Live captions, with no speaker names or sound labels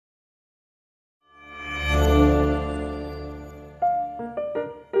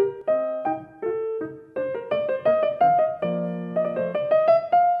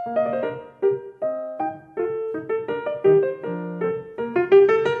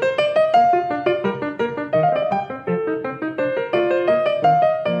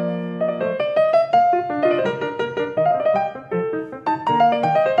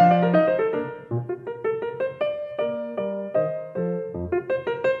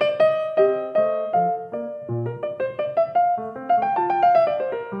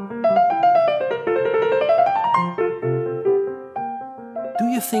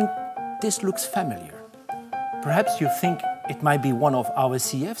think this looks familiar. Perhaps you think it might be one of our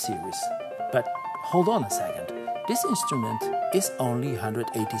CF series, but hold on a second. This instrument is only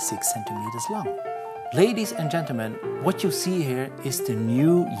 186 centimeters long. Ladies and gentlemen, what you see here is the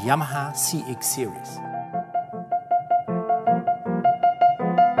new Yamaha CX series.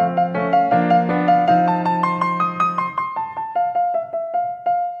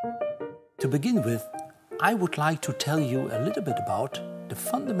 To begin with, I would like to tell you a little bit about the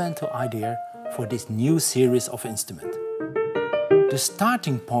fundamental idea for this new series of instruments. The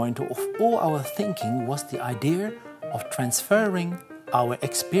starting point of all our thinking was the idea of transferring our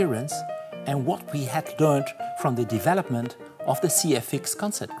experience and what we had learned from the development of the CFX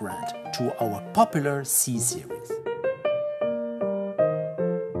concert grand to our popular C series.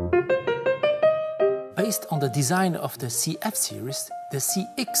 Based on the design of the CF series, the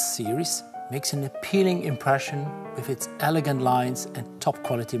CX series makes an appealing impression with its elegant lines and top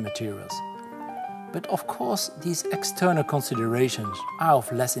quality materials. But of course, these external considerations are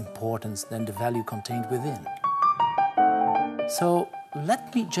of less importance than the value contained within. So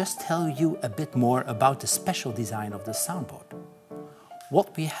let me just tell you a bit more about the special design of the soundboard.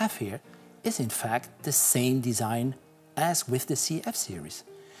 What we have here is in fact the same design as with the CF series,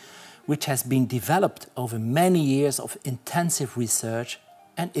 which has been developed over many years of intensive research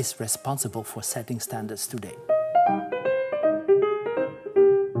and is responsible for setting standards today.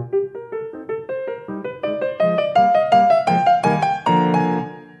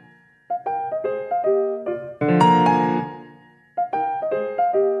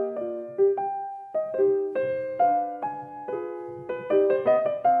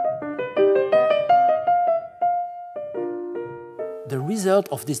 The result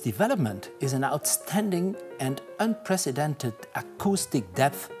of this development is an outstanding and unprecedented acoustic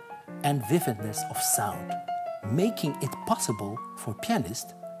depth and vividness of sound, making it possible for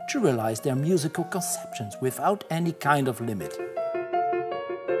pianists to realize their musical conceptions without any kind of limit.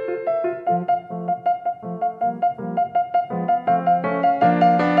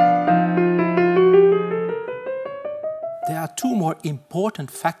 There are two more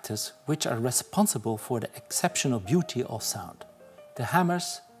important factors which are responsible for the exceptional beauty of sound: the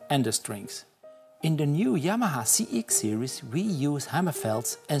hammers and the strings. In the new Yamaha CX series, we use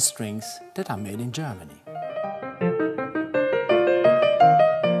hammerfelds and strings that are made in Germany.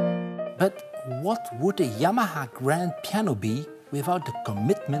 But what would a Yamaha grand piano be without the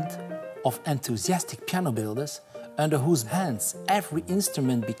commitment of enthusiastic piano builders under whose hands every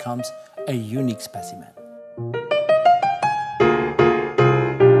instrument becomes a unique specimen?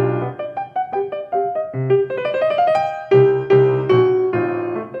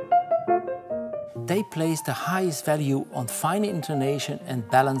 They place the highest value on fine intonation and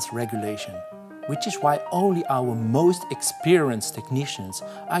balance regulation, which is why only our most experienced technicians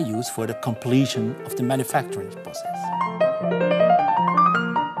are used for the completion of the manufacturing process.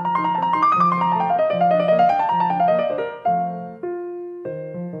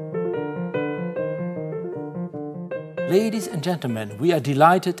 Ladies and gentlemen, we are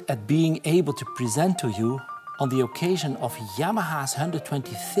delighted at being able to present to you, on the occasion of Yamaha's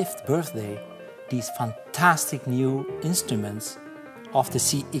 125th birthday, these fantastic new instruments of the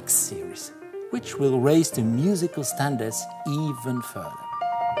CX series, which will raise the musical standards even further.